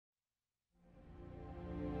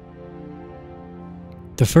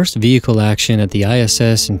The first vehicle action at the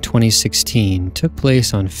ISS in 2016 took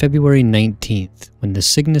place on February 19th when the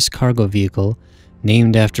Cygnus cargo vehicle,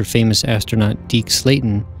 named after famous astronaut Deke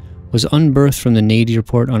Slayton, was unberthed from the nadir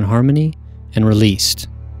port on Harmony and released,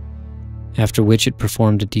 after which it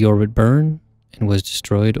performed a deorbit burn and was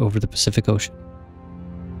destroyed over the Pacific Ocean.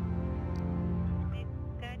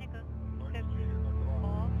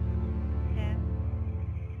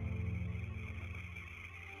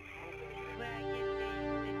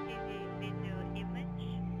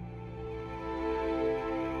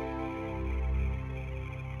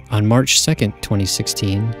 On March 2nd,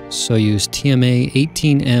 2016, Soyuz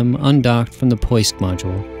TMA-18M undocked from the Poisk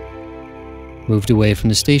module, moved away from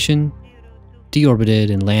the station,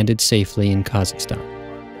 deorbited and landed safely in Kazakhstan,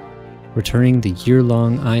 returning the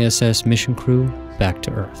year-long ISS mission crew back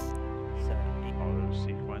to Earth.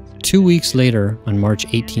 2 weeks later, on March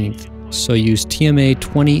 18th, Soyuz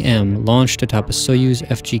TMA-20M launched atop a Soyuz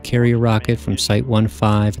FG carrier rocket from Site 15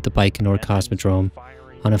 at the Baikonur Cosmodrome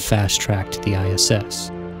on a fast track to the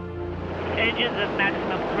ISS. Engines at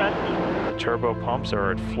maximum thrust. The turbo pumps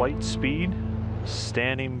are at flight speed,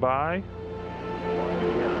 standing by,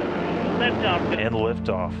 Liftoff. and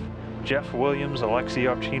liftoff. Jeff Williams, Alexei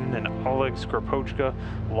Ovchinin, and Oleg Skropochka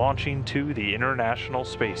launching to the International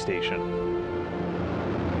Space Station.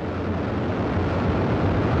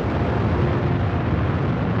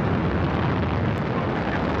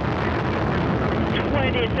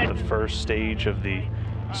 The first stage of the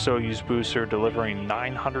Soyuz booster delivering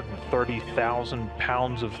 930,000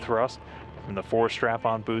 pounds of thrust from the 4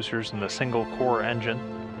 strap-on boosters and the single-core engine.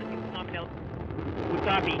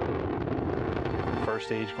 Copy. First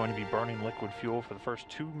stage going to be burning liquid fuel for the first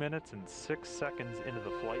 2 minutes and 6 seconds into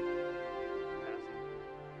the flight.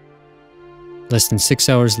 Less than 6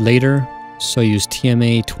 hours later, Soyuz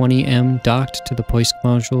TMA-20M docked to the Poisk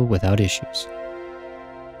module without issues.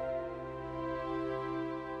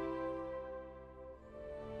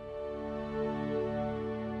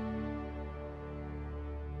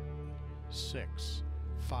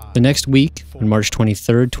 The next week, on March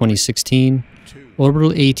 23, 2016,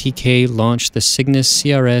 Orbital ATK launched the Cygnus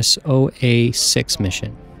CRS-OA-6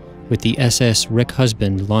 mission, with the SS Rick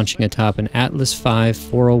Husband launching atop an Atlas V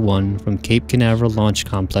 401 from Cape Canaveral Launch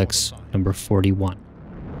Complex number 41.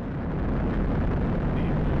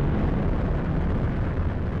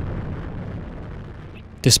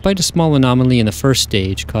 Despite a small anomaly in the first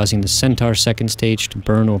stage causing the Centaur second stage to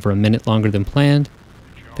burn over a minute longer than planned,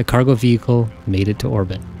 the cargo vehicle made it to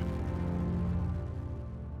orbit.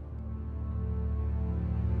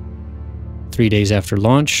 Three days after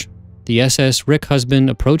launch, the SS Rick Husband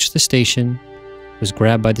approached the station, was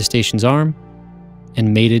grabbed by the station's arm,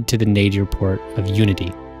 and mated to the nadir port of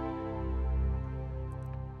Unity.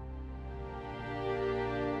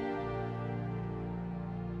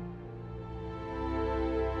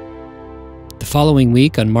 The following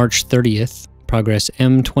week, on March 30th, Progress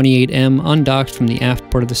M28M undocked from the aft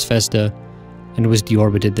port of the Zvezda and was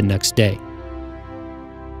deorbited the next day.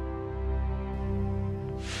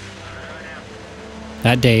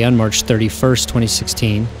 That day, on March 31st,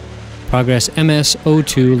 2016, Progress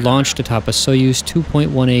MS-02 launched atop a Soyuz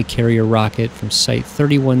 2.1A carrier rocket from Site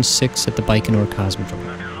 31-6 at the Baikonur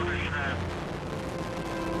Cosmodrome.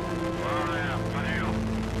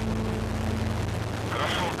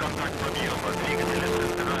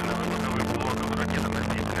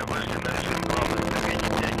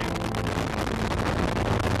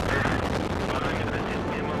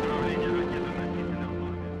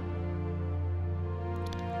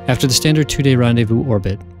 After the standard 2-day rendezvous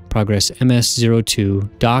orbit, Progress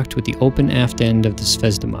MS-02 docked with the open aft end of the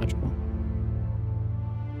Zvezda module.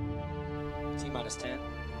 T-10,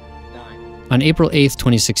 9. On April 8,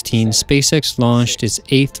 2016, SpaceX launched its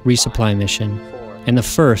 8th resupply mission, and the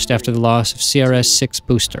first after the loss of CRS-6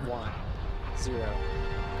 booster. 1, 0.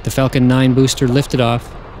 The Falcon 9 booster lifted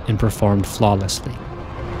off and performed flawlessly.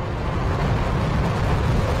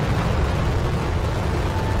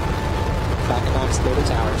 Falcon 9 is low to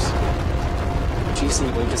towers.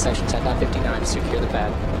 GC, move to section 10.59 to secure the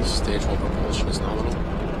pad. Stage 1 propulsion is nominal.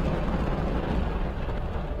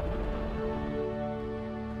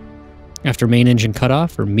 After main engine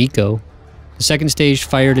cutoff, or MECO, the second stage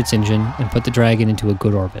fired its engine and put the Dragon into a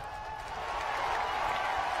good orbit.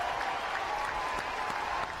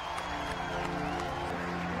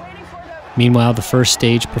 Meanwhile, the first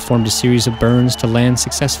stage performed a series of burns to land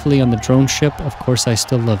successfully on the drone ship Of Course I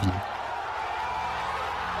Still Love You.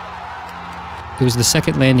 It was the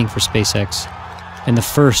second landing for SpaceX, and the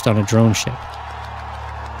first on a drone ship.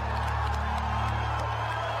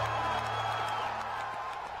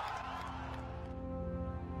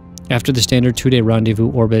 After the standard 2-day rendezvous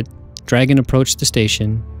orbit, Dragon approached the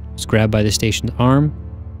station, was grabbed by the station's arm,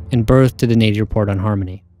 and berthed to the nadir port on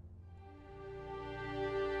Harmony.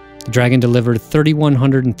 The Dragon delivered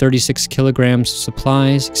 3,136 kilograms of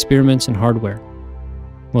supplies, experiments, and hardware.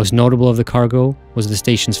 Most notable of the cargo was the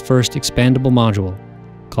station's first expandable module,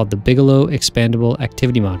 called the Bigelow Expandable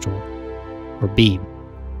Activity Module, or BEAM.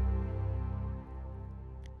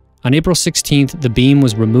 On April 16th, the BEAM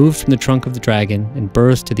was removed from the trunk of the Dragon and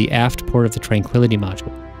berthed to the aft port of the Tranquility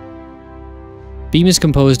module. BEAM is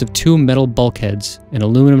composed of 2 metal bulkheads, an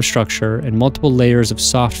aluminum structure, and multiple layers of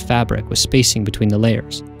soft fabric with spacing between the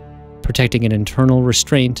layers, protecting an internal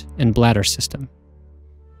restraint and bladder system.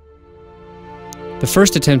 The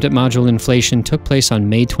first attempt at module inflation took place on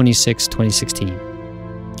May 26, 2016.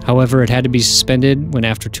 However, it had to be suspended when,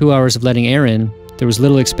 after 2 hours of letting air in, there was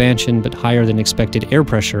little expansion but higher than expected air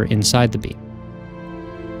pressure inside the beam.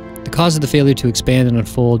 The cause of the failure to expand and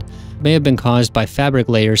unfold may have been caused by fabric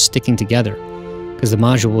layers sticking together, because the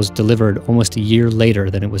module was delivered almost a year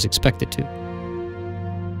later than it was expected to.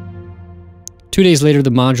 2 days later,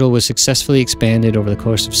 the module was successfully expanded over the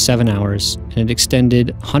course of 7 hours, and it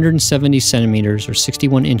extended 170 centimeters or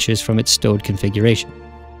 61 inches from its stowed configuration.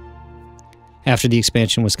 After the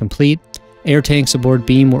expansion was complete, air tanks aboard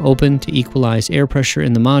BEAM were opened to equalize air pressure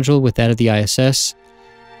in the module with that of the ISS,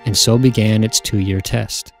 and so began its 2-year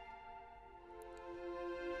test.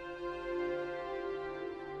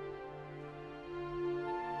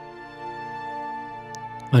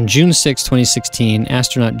 On June 6, 2016,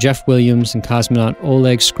 astronaut Jeff Williams and cosmonaut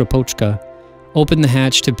Oleg Skripochka opened the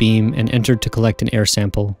hatch to BEAM and entered to collect an air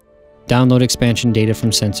sample, download expansion data from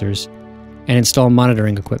sensors, and install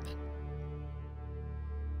monitoring equipment.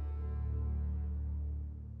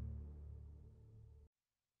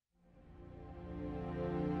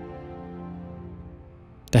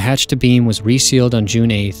 The hatch to BEAM was resealed on June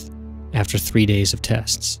 8th after 3 days of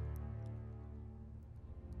tests.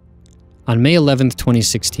 On May 11,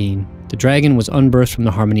 2016, the Dragon was unberthed from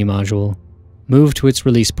the Harmony module, moved to its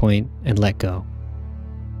release point, and let go.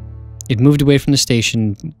 It moved away from the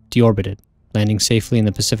station, deorbited, landing safely in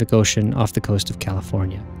the Pacific Ocean off the coast of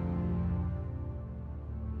California.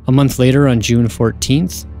 A month later, on June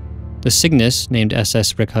 14th, the Cygnus, named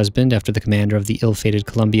SS Rick Husband after the commander of the ill-fated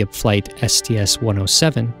Columbia flight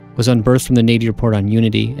STS-107, was unberthed from the nadir port on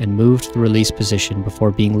Unity and moved to the release position before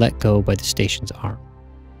being let go by the station's arm.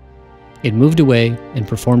 It moved away and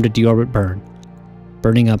performed a deorbit burn,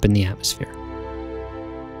 burning up in the atmosphere.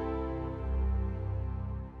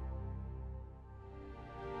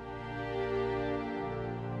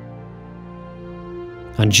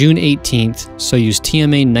 On June 18th, Soyuz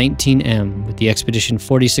TMA-19M with the Expedition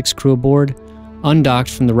 46 crew aboard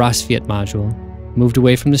undocked from the Rassvet module, moved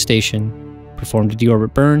away from the station, performed a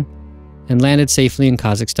deorbit burn, and landed safely in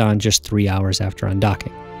Kazakhstan just 3 hours after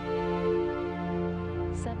undocking.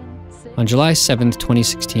 On July 7,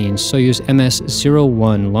 2016, Soyuz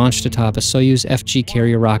MS-01 launched atop a Soyuz FG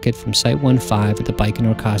carrier rocket from Site 15 at the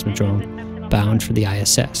Baikonur Cosmodrome, bound for the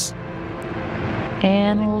ISS.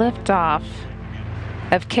 And liftoff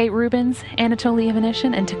of Kate Rubins, Anatoly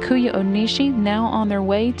Ivanishin, and Takuya Onishi now on their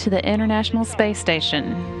way to the International Space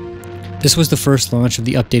Station. This was the first launch of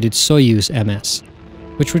the updated Soyuz MS,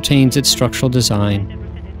 which retains its structural design,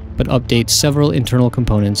 but updates several internal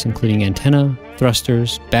components including antenna,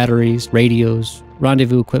 thrusters, batteries, radios,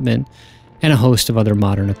 rendezvous equipment, and a host of other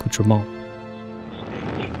modern accoutrements.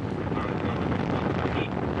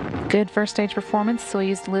 Good first stage performance,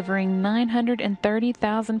 Soyuz delivering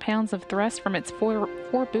 930,000 pounds of thrust from its four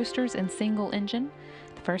boosters and single engine.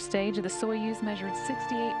 The first stage of the Soyuz measured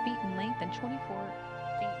 68 feet in length and 24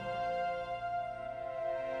 feet.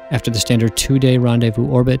 After the standard 2-day rendezvous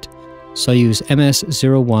orbit, Soyuz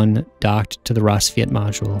MS-01 docked to the Rassvet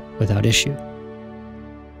module without issue.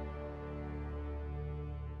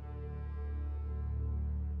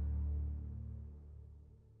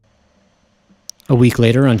 A week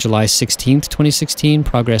later, on July 16, 2016,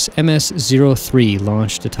 Progress MS-03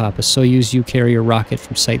 launched atop a Soyuz U carrier rocket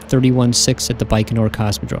from Site 31-6 at the Baikonur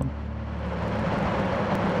Cosmodrome.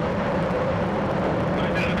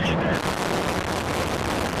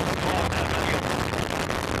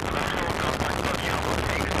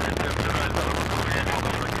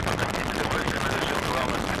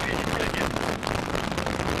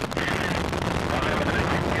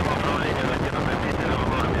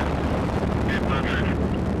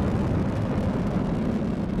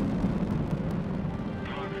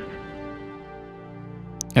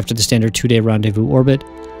 After the standard 2-day rendezvous orbit,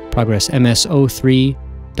 Progress MS-03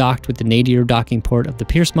 docked with the nadir docking port of the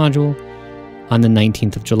Pierce module on the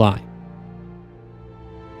 19th of July.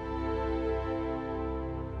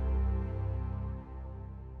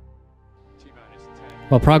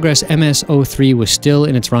 While Progress MS-03 was still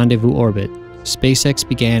in its rendezvous orbit, SpaceX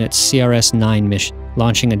began its CRS-9 mission,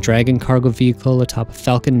 launching a Dragon cargo vehicle atop a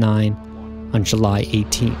Falcon 9 on July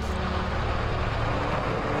 18th.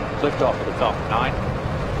 Liftoff of the Falcon 9.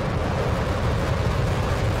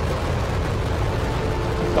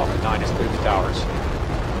 Falcon 9 has cleared the towers.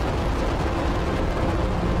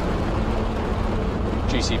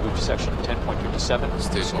 GC move to section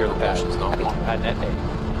 10.57. Secure the pad. Pad net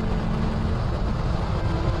A.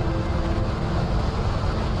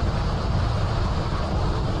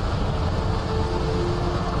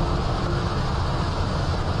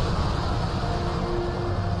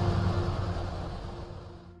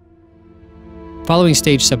 Following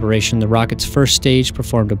stage separation, the rocket's first stage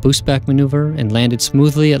performed a boost-back maneuver and landed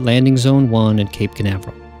smoothly at Landing Zone 1 at Cape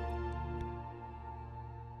Canaveral.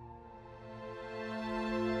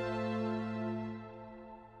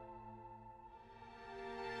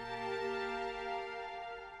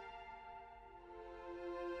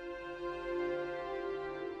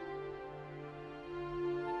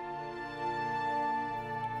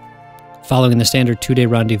 Following the standard 2-day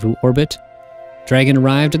rendezvous orbit, Dragon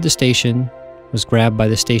arrived at the station, was grabbed by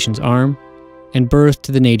the station's arm, and berthed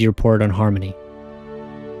to the nadir port on Harmony.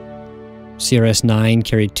 CRS-9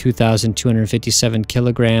 carried 2,257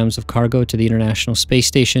 kilograms of cargo to the International Space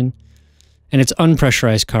Station, and its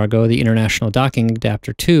unpressurized cargo, the International Docking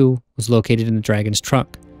Adapter 2, was located in the Dragon's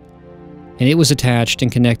trunk, and it was attached and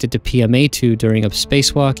connected to PMA-2 during a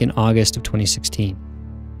spacewalk in August of 2016.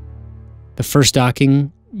 The first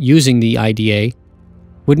docking using the IDA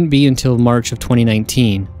wouldn't be until March of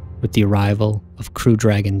 2019, with the arrival of Crew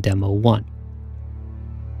Dragon Demo 1.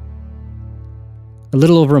 A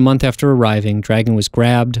little over a month after arriving, Dragon was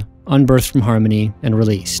grabbed, unberthed from Harmony, and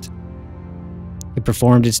released. It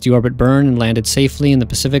performed its deorbit burn and landed safely in the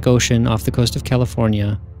Pacific Ocean off the coast of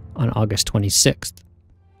California on August 26th.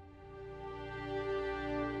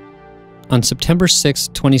 On September 6,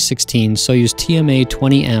 2016, Soyuz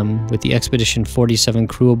TMA-20M with the Expedition 47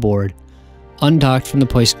 crew aboard undocked from the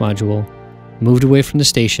Poisk module, moved away from the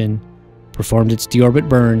station, performed its deorbit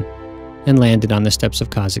burn, and landed on the steppes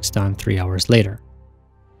of Kazakhstan 3 hours later.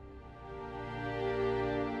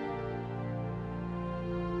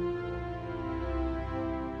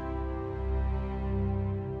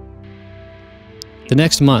 The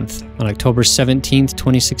next month, on October 17,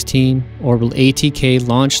 2016, Orbital ATK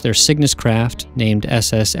launched their Cygnus craft, named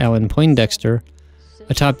SS Alan Poindexter,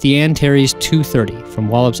 atop the Antares 230 from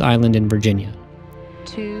Wallops Island in Virginia.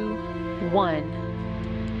 2, 1.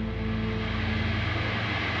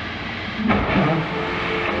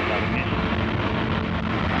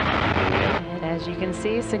 And as you can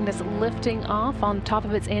see, Cygnus lifting off on top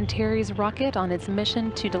of its Antares rocket on its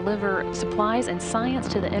mission to deliver supplies and science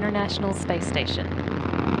to the International Space Station.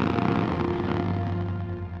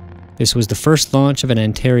 This was the first launch of an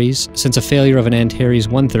Antares since a failure of an Antares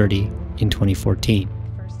 130 in 2014.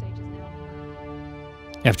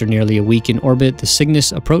 After nearly a week in orbit, the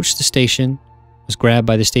Cygnus approached the station, was grabbed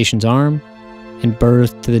by the station's arm, and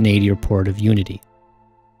berthed to the nadir port of Unity.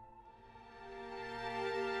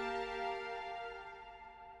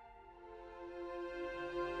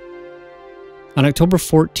 On October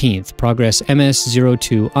 14th, Progress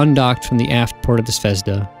MS-02 undocked from the aft port of the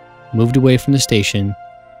Zvezda, moved away from the station,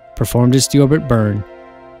 performed its deorbit burn,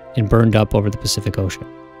 and burned up over the Pacific Ocean.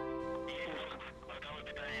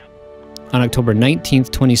 On October 19,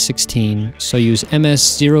 2016, Soyuz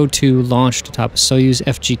MS-02 launched atop a Soyuz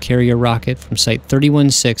FG carrier rocket from Site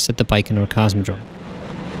 31-6 at the Baikonur Cosmodrome.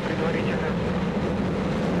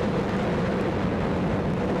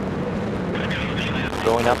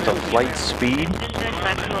 Going up to flight speed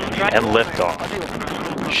and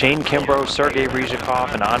liftoff. Shane Kimbrough, Sergei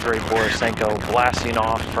Ryzhikov, and Andrei Borisenko blasting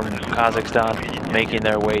off from Kazakhstan, making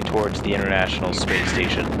their way towards the International Space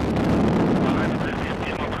Station.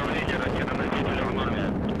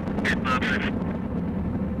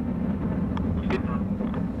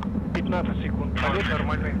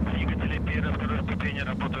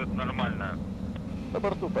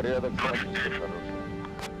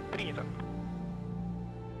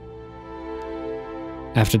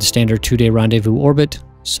 After the standard 2-day rendezvous orbit,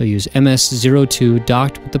 Soyuz MS-02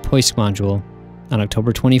 docked with the Poisk module on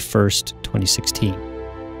October 21, 2016.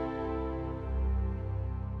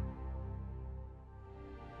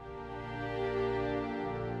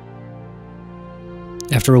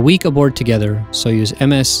 After a week aboard together, Soyuz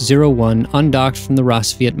MS-01 undocked from the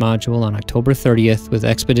Rassvet module on October 30th with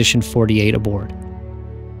Expedition 48 aboard.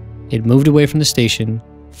 It moved away from the station,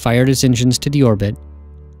 fired its engines to deorbit,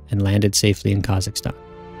 and landed safely in Kazakhstan.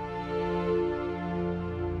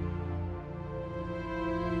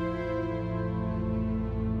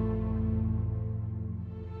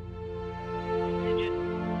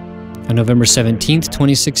 On November 17,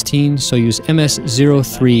 2016, Soyuz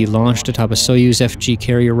MS-03 launched atop a Soyuz FG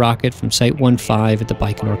carrier rocket from Site 15 at the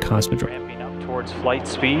Baikonur Cosmodrome. Ramping up towards flight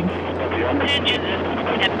speed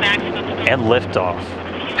At maximum and liftoff.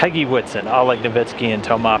 Peggy Whitson, Oleg Novitsky, and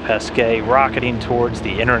Thomas Pesquet rocketing towards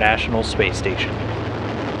the International Space Station.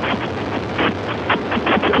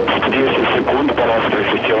 10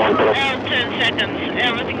 seconds.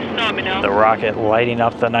 Everything's nominal. The rocket lighting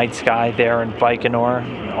up the night sky there in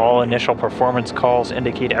Baikonur. All initial performance calls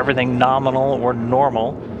indicate everything nominal or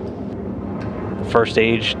normal. The first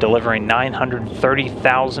stage delivering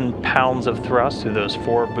 930,000 pounds of thrust through those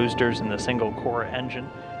 4 boosters in the single core engine.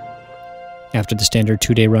 After the standard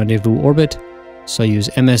 2-day rendezvous orbit, Soyuz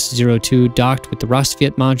MS-02 docked with the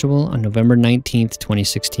Rosviet module on November 19,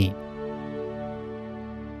 2016.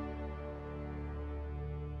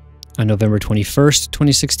 On November 21,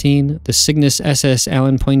 2016, the Cygnus SS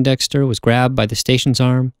Allen Poindexter was grabbed by the station's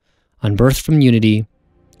arm, unberthed from Unity,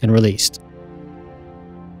 and released.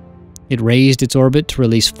 It raised its orbit to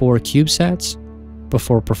release 4 CubeSats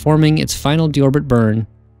before performing its final deorbit burn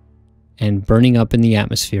and burning up in the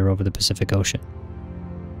atmosphere over the Pacific Ocean.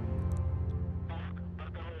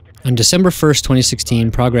 On December 1, 2016,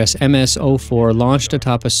 Progress MS-04 launched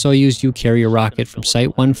atop a Soyuz U carrier rocket from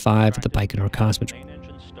Site 15 at the Baikonur Cosmodrome.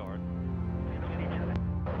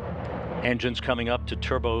 Engines coming up to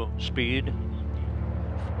turbo speed.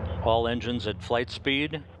 All engines at flight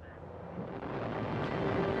speed.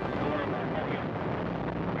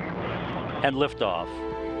 And liftoff.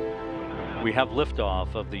 We have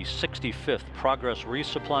liftoff of the 65th Progress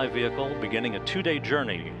resupply vehicle beginning a 2-day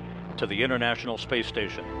journey to the International Space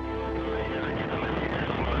Station.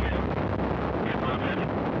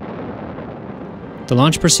 The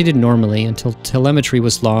launch proceeded normally until telemetry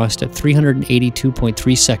was lost at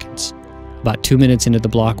 382.3 seconds, about 2 minutes into the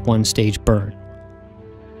Block 1 stage burn.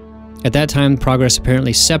 At that time, Progress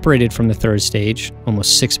apparently separated from the 3rd stage,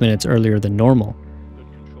 almost 6 minutes earlier than normal,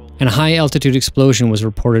 and a high-altitude explosion was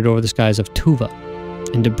reported over the skies of Tuva,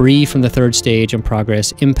 and debris from the 3rd stage and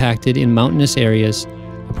Progress impacted in mountainous areas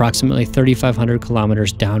approximately 3,500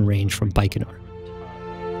 kilometers downrange from Baikonur.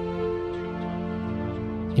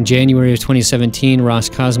 In January of 2017,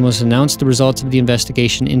 Roscosmos announced the results of the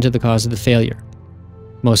investigation into the cause of the failure.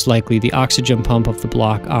 Most likely, the oxygen pump of the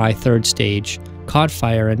Block I 3rd stage caught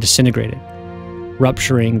fire and disintegrated,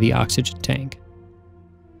 rupturing the oxygen tank.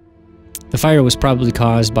 The fire was probably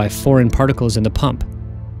caused by foreign particles in the pump,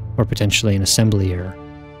 or potentially an assembly error.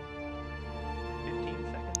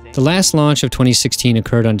 The last launch of 2016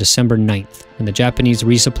 occurred on December 9th, when the Japanese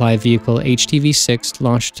resupply vehicle HTV-6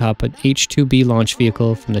 launched atop an H-2B launch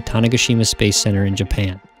vehicle from the Tanegashima Space Center in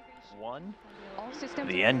Japan.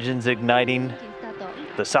 The engines igniting,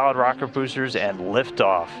 the solid rocket boosters, and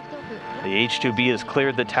liftoff. The H-2B has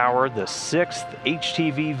cleared the tower, the 6th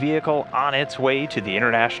HTV vehicle on its way to the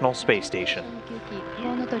International Space Station.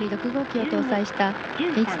 6号機を搭載した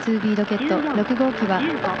H2B ロケット6号機は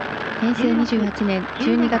平成28年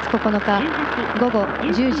12月9日午後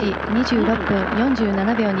10時26分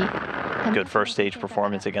47秒に Good first stage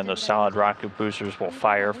performance. Again, those solid rocket boosters will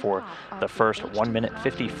fire for the first 1 minute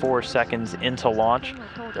 54 seconds into launch.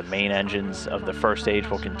 The main engines of the first stage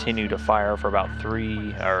will continue to fire for about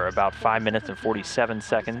 5 minutes and 47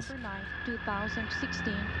 seconds.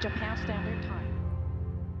 2016 Japan Standard Time.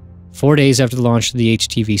 4 days after the launch of the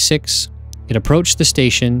HTV-6, it approached the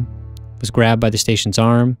station, was grabbed by the station's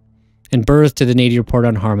arm, and berthed to the nadir port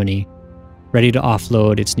on Harmony, ready to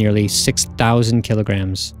offload its nearly 6,000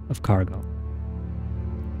 kilograms of cargo.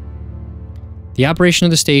 The operation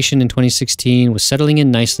of the station in 2016 was settling in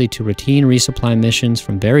nicely to routine resupply missions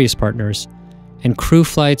from various partners and crew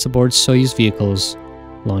flights aboard Soyuz vehicles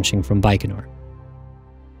launching from Baikonur.